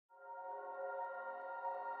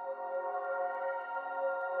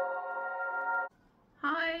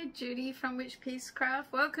Hi, Judy from Witchpeace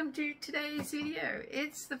Craft. Welcome to today's video.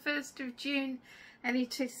 It's the 1st of June and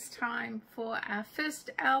it is time for our first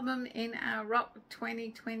album in our Rock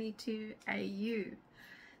 2022 AU.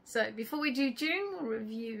 So before we do June, we'll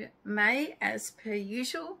review May as per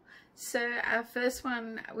usual. So our first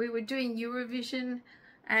one, we were doing Eurovision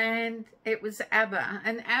and it was ABBA,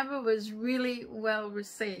 and ABBA was really well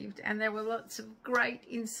received and there were lots of great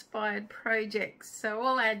inspired projects. So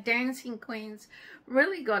all our dancing queens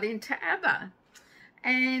really got into ABBA.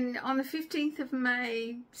 And on the 15th of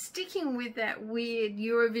May, sticking with that weird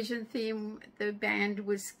Eurovision theme, the band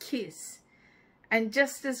was Kiss, and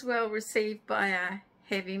just as well received by our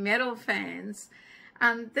heavy metal fans.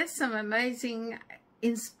 There's some amazing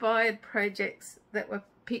inspired projects that were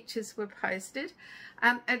pictures were posted.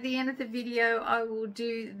 At the end of the video, I will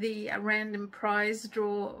do the random prize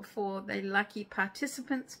draw for the Lucky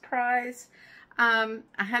Participants prize. I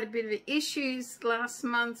had a bit of issues last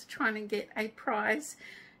month trying to get a prize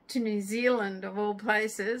to New Zealand, of all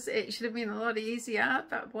places. It should have been a lot easier,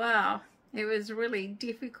 but wow, it was really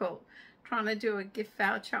difficult trying to do a gift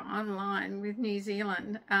voucher online with New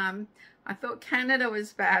Zealand. I thought Canada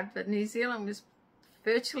was bad, but New Zealand was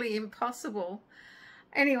virtually impossible.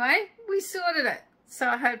 Anyway, we sorted it. So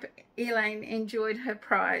I hope Elaine enjoyed her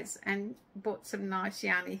prize and bought some nice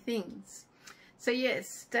yarny things. So yes,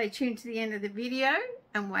 stay tuned to the end of the video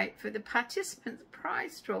and wait for the participants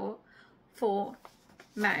prize draw for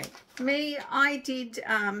May. Me, I did,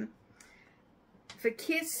 for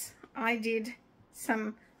Kiss, I did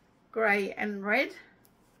some grey and red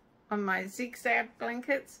on my zigzag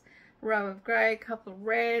blankets. Row of grey, couple of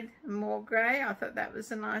red, and more grey. I thought that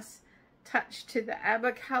was a nice touch to the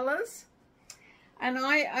ABBA colours. And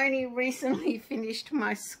I only recently finished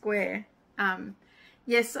my square.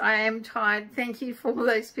 Yes, I am tired. Thank you for all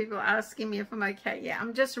those people asking me if I'm okay. Yeah,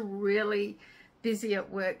 I'm just really busy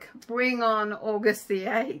at work. Bring on August the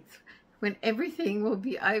 8th, when everything will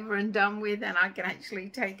be over and done with and I can actually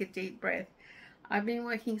take a deep breath. I've been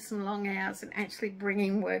working some long hours and actually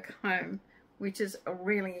bringing work home, which is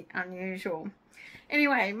really unusual.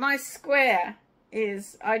 Anyway, my square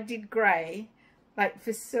is, I did grey, like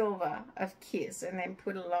for silver of Kiss, and then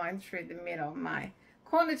put a line through the middle, my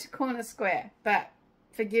corner to corner square. But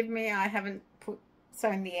forgive me, I haven't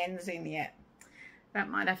sewn the ends in yet. That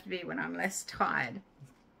might have to be when I'm less tired.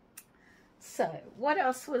 So what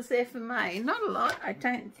else was there for May? Not a lot, I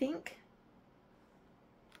don't think.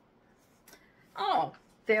 Oh,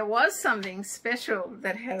 there was something special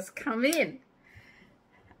that has come in.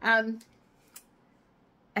 A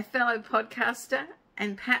fellow podcaster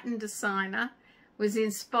and pattern designer was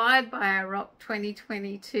inspired by our Rock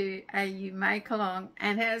 2022 AU Make-Along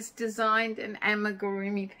and has designed an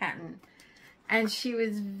amigurumi pattern. And she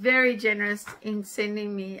was very generous in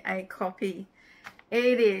sending me a copy.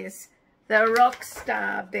 It is the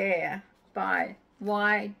Rockstar Bear by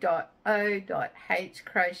Y.O.H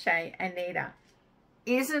Crochet Anita.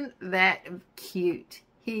 Isn't that cute?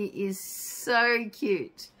 He is so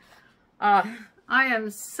cute. Oh, I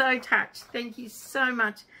am so touched. Thank you so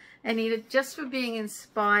much, Anita, just for being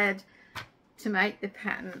inspired to make the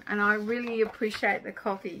pattern. And I really appreciate the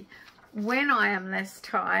copy. When I am less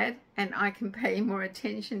tired and I can pay more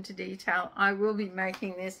attention to detail, I will be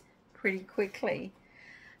making this pretty quickly.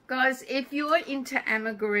 Guys, if you're into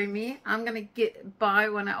amigurumi, I'm going to buy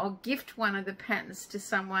one or gift one of the patterns to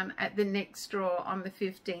someone at the next draw on the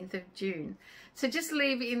 15th of June. So just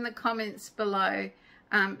leave in the comments below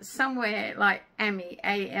somewhere like AMI,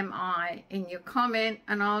 A-M-I, in your comment,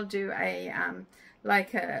 and I'll do a,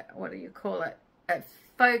 like a, what do you call it, a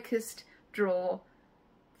focused draw.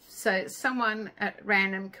 So someone at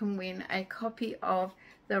random can win a copy of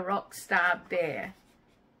the Rockstar Bear.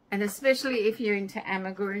 And especially if you're into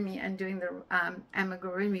amigurumi and doing the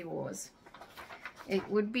amigurumi wars. It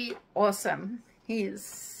would be awesome. He is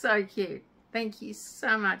so cute. Thank you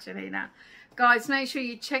so much, Anita. Guys, make sure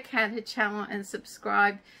you check out her channel and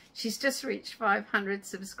subscribe. She's just reached 500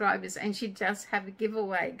 subscribers and she does have a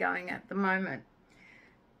giveaway going at the moment.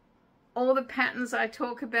 All the patterns I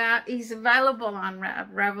talk about is available on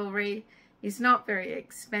Ravelry. It's not very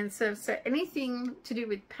expensive. So anything to do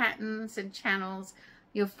with patterns and channels,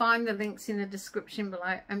 you'll find the links in the description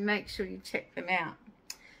below and make sure you check them out.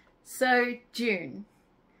 So June.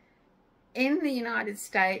 In the United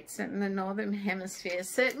States and the Northern Hemisphere,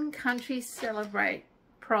 certain countries celebrate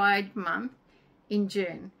Pride Month in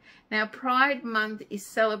June. Now, Pride Month is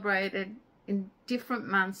celebrated in different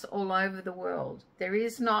months all over the world. There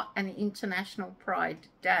is not an International Pride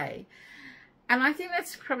Day. And I think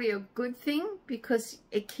that's probably a good thing because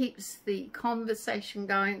it keeps the conversation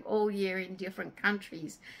going all year in different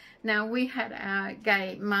countries. Now, we had our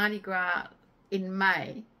gay Mardi Gras in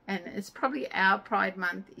May, and it's probably our Pride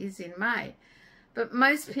Month is in May. But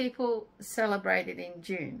most people celebrate it in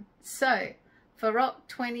June. So, for Rock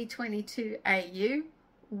 2022 AU,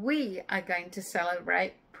 we are going to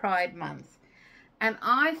celebrate Pride Month. And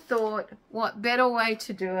I thought, what better way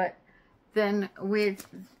to do it than with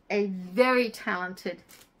a very talented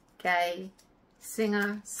gay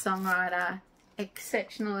singer, songwriter,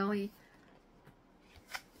 exceptionally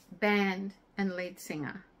band and lead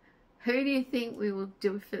singer. Who do you think we will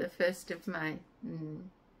do for the 1st of May?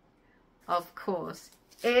 Of course,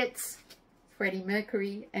 it's Freddie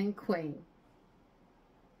Mercury and Queen.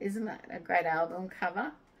 Isn't that a great album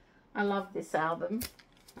cover? I love this album.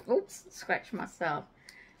 Oops, scratched myself.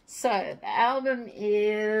 So the album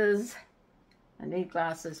is, I need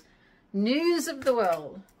glasses, News of the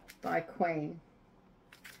World by Queen.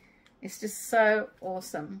 It's just so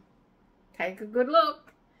awesome. Take a good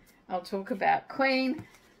look. I'll talk about Queen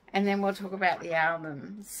and then we'll talk about the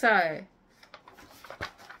album. So,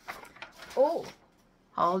 oh,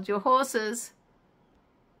 hold your horses.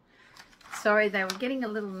 Sorry, they were getting a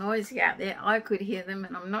little noisy out there. I could hear them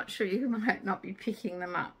and I'm not sure you might not be picking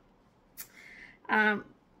them up.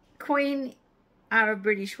 Queen are a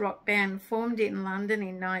British rock band formed in London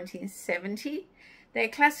in 1970. Their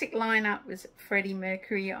classic lineup was Freddie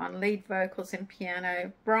Mercury on lead vocals and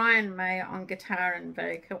piano, Brian May on guitar and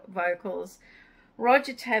vocals,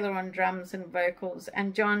 Roger Taylor on drums and vocals,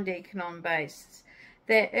 and John Deacon on bass.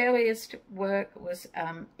 Their earliest work was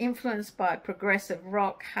influenced by progressive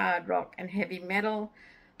rock, hard rock and heavy metal,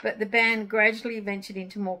 but the band gradually ventured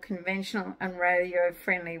into more conventional and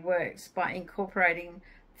radio-friendly works by incorporating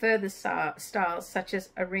further styles such as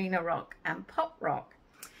arena rock and pop rock.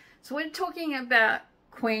 So we're talking about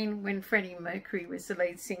Queen when Freddie Mercury was the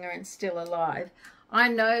lead singer and still alive. I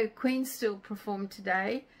know Queen still perform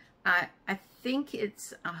today. I think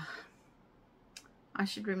it's, I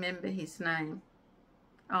should remember his name.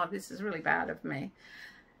 Oh, this is really bad of me.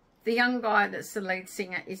 The young guy that's the lead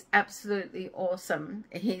singer is absolutely awesome.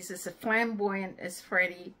 He's as flamboyant as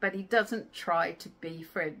Freddie, but he doesn't try to be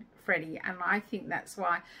Freddie, and I think that's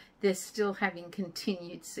why they're still having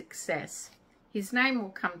continued success. His name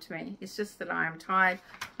will come to me. It's just that I am tired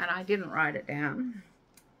and I didn't write it down.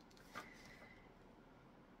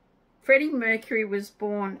 Freddie Mercury was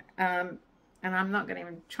born, and I'm not going to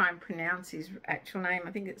even try and pronounce his actual name.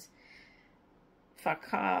 I think it's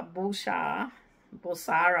Fakar Bulsara,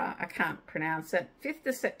 I can't pronounce it, 5th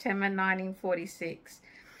of September 1946,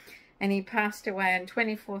 and he passed away on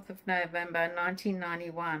 24th of November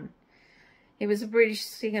 1991. He was a British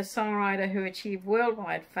singer-songwriter who achieved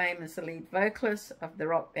worldwide fame as the lead vocalist of the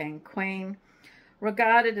rock band Queen.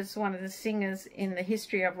 Regarded as one of the singers in the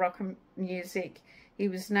history of rock music, he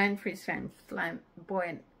was known for his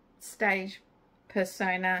flamboyant stage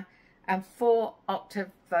persona and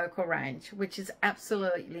 4-octave vocal range, which is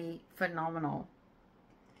absolutely phenomenal.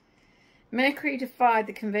 Mercury defied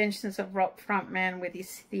the conventions of rock frontman with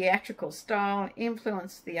his theatrical style,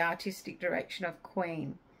 influenced the artistic direction of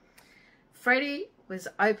Queen. Freddie was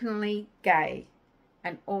openly gay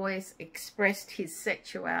and always expressed his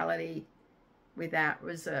sexuality without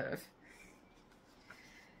reserve.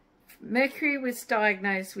 Mercury was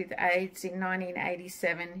diagnosed with AIDS in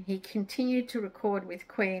 1987. He continued to record with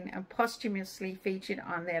Queen and posthumously featured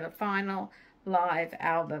on their final live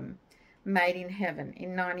album, Made in Heaven,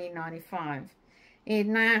 in 1995. He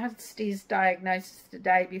announced his diagnosis the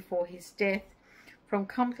day before his death from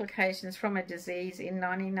complications from a disease in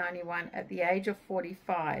 1991 at the age of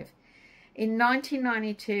 45. In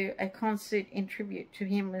 1992, a concert in tribute to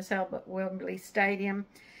him was held at Wembley Stadium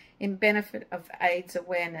in benefit of AIDS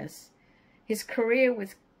awareness. His career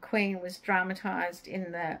with Queen was dramatised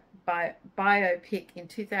in the biopic in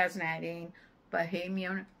 2018,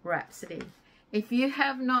 Bohemian Rhapsody. If you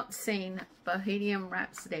have not seen Bohemian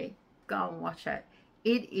Rhapsody, go and watch it.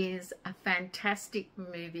 It is a fantastic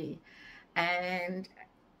movie. And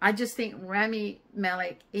I just think Rami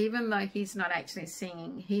Malek, even though he's not actually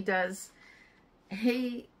singing, he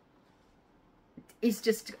is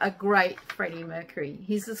just a great Freddie Mercury.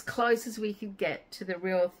 He's as close as we could get to the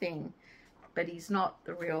real thing, but he's not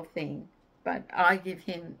the real thing. But I give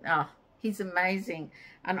him, he's amazing.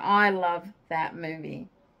 And I love that movie.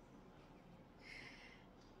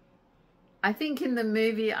 I think in the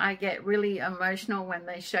movie I get really emotional when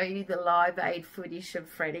they show you the Live Aid footage of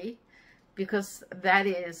Freddie, because that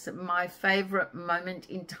is my favourite moment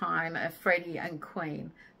in time of Freddie and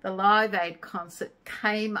Queen. The Live Aid concert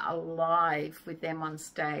came alive with them on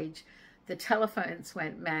stage. the telephones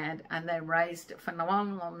went mad and they raised a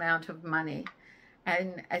phenomenal amount of money.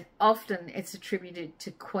 And often it's attributed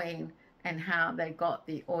to Queen and how they got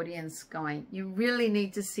the audience going. You really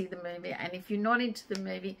need to see the movie. And if you're not into the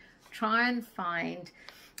movie, try and find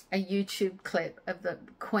a YouTube clip of the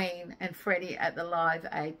Queen and Freddie at the Live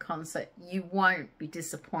Aid concert. You won't be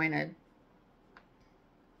disappointed.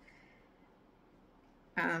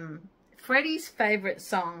 Freddie's favorite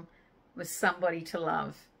song was Somebody to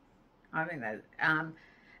Love. I think that,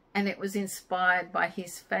 and it was inspired by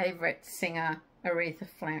his favorite singer, Aretha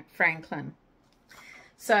Franklin.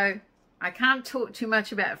 So I can't talk too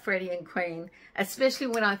much about Freddie and Queen, especially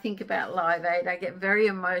when I think about Live Aid. I get very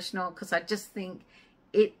emotional because I just think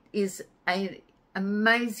it is an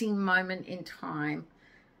amazing moment in time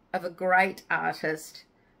of a great artist,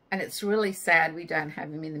 and it's really sad we don't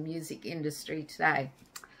have him in the music industry today.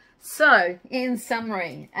 So, in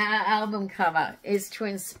summary, our album cover is to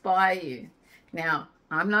inspire you. Now,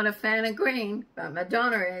 I'm not a fan of green, but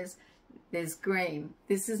Madonna is. There's green.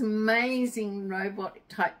 This is amazing robot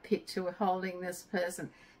type picture holding this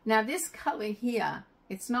person. Now, this color here,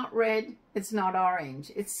 it's not red, it's not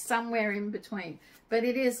orange. It's somewhere in between, but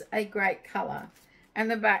it is a great color.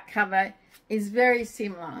 And the back cover is very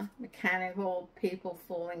similar. Mechanical people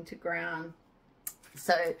falling to ground.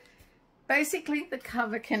 So, basically, the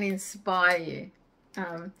cover can inspire you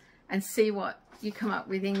and see what you come up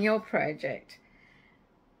with in your project.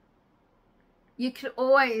 You could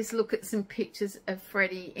always look at some pictures of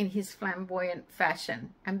Freddie in his flamboyant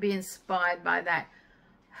fashion and be inspired by that.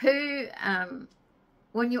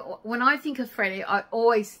 When I think of Freddie, I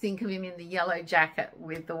always think of him in the yellow jacket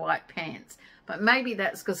with the white pants. But maybe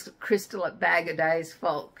that's because Crystal at Bag O' Day's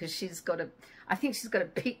fault, because I think she's got a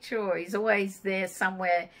picture, or he's always there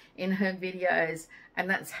somewhere in her videos, and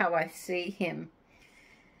that's how I see him.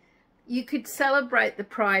 You could celebrate the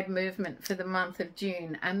Pride movement for the month of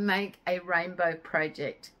June and make a rainbow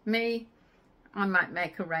project. I might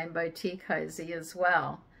make a rainbow tea cozy as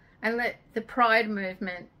well. And let the Pride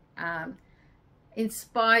movement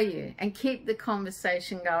inspire you and keep the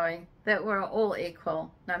conversation going that we're all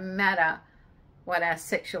equal, no matter what our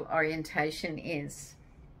sexual orientation is.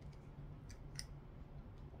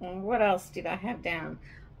 And what else did I have down?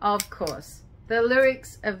 Of course, the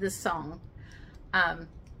lyrics of the song.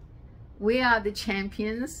 We are the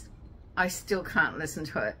champions. I still can't listen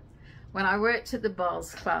to it. When I worked at the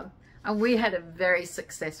Bowls Club, and we had a very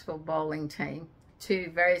successful bowling team,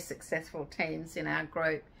 2 very successful teams in our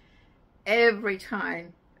group. Every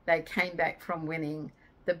time they came back from winning,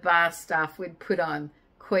 the bar staff would put on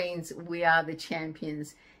Queen's We Are the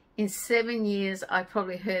Champions. In 7 years, I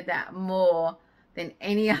probably heard that more than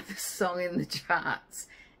any other song in the charts.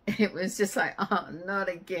 It was just like, oh, not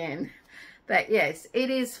again. But yes, it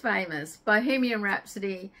is famous. Bohemian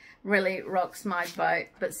Rhapsody really rocks my boat,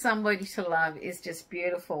 but Somebody to Love is just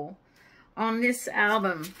beautiful. On this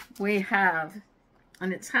album, we have,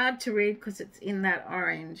 and it's hard to read because it's in that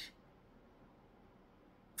orange,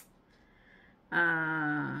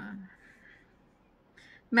 My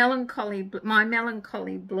Melancholy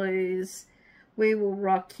Blues, We Will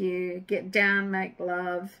Rock You, Get Down, Make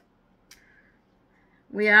Love,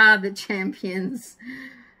 We Are the Champions,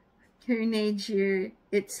 Who Needs You,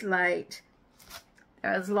 It's Late.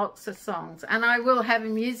 There's lots of songs. And I will have a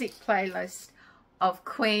music playlist of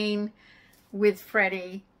Queen with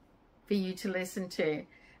Freddie for you to listen to.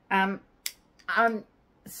 I'm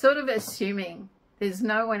sort of assuming there's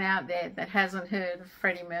no one out there that hasn't heard of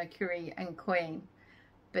Freddie Mercury and Queen.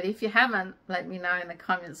 But if you haven't, let me know in the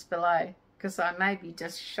comments below, because I may be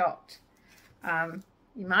just shocked. You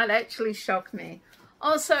might actually shock me.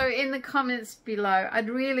 Also, in the comments below, I'd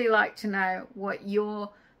really like to know what your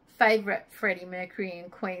favourite Freddie Mercury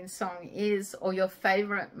and Queen song is, or your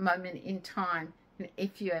favourite moment in time, and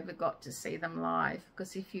if you ever got to see them live,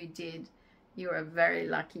 because if you did, you're a very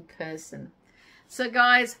lucky person. So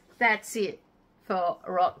guys, that's it for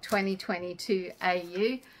Rock 2022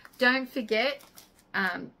 AU. Don't forget,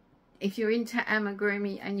 if you're into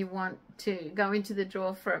amigurumi and you want to go into the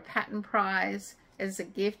draw for a pattern prize as a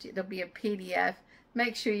gift, it'll be a PDF.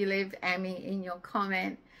 Make sure you leave Amy in your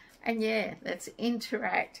comment. And yeah, let's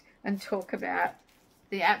interact and talk about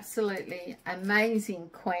the absolutely amazing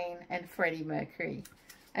Queen and Freddie Mercury.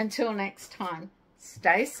 Until next time,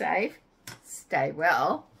 stay safe, stay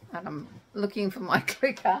well. And I'm looking for my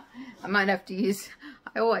clicker. I might have to use,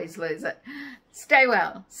 I always lose it. Stay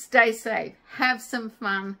well, stay safe, have some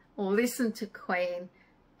fun, listen to Queen,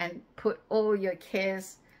 and put all your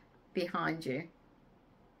cares behind you.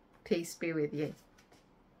 Peace be with you.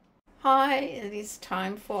 Hi, it is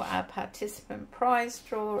time for our participant prize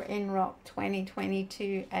draw in Rock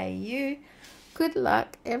 2022 AU. Good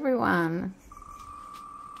luck, everyone.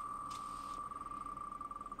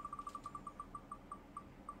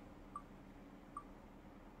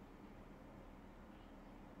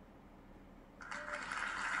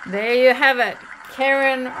 There you have it.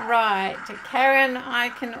 Karen Wright. Karen, I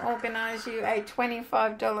can organise you a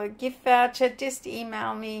 $25 gift voucher. Just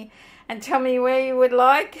email me and tell me where you would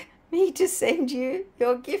like me to send you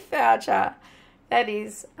your gift voucher. That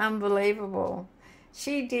is unbelievable.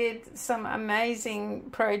 She did some amazing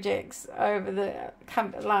projects over the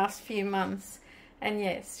last few months. And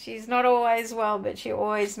yes, she's not always well, but she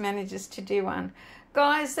always manages to do one.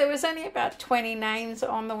 Guys, there was only about 20 names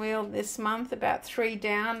on the wheel this month, about 3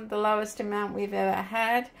 down, the lowest amount we've ever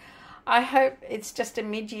had. I hope it's just a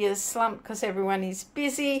mid-year slump because everyone is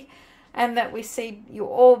busy, and that we see you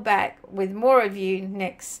all back with more of you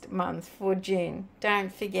next month for June.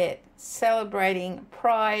 Don't forget, celebrating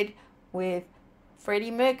Pride with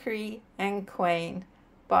Freddie Mercury and Queen.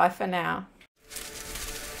 Bye for now.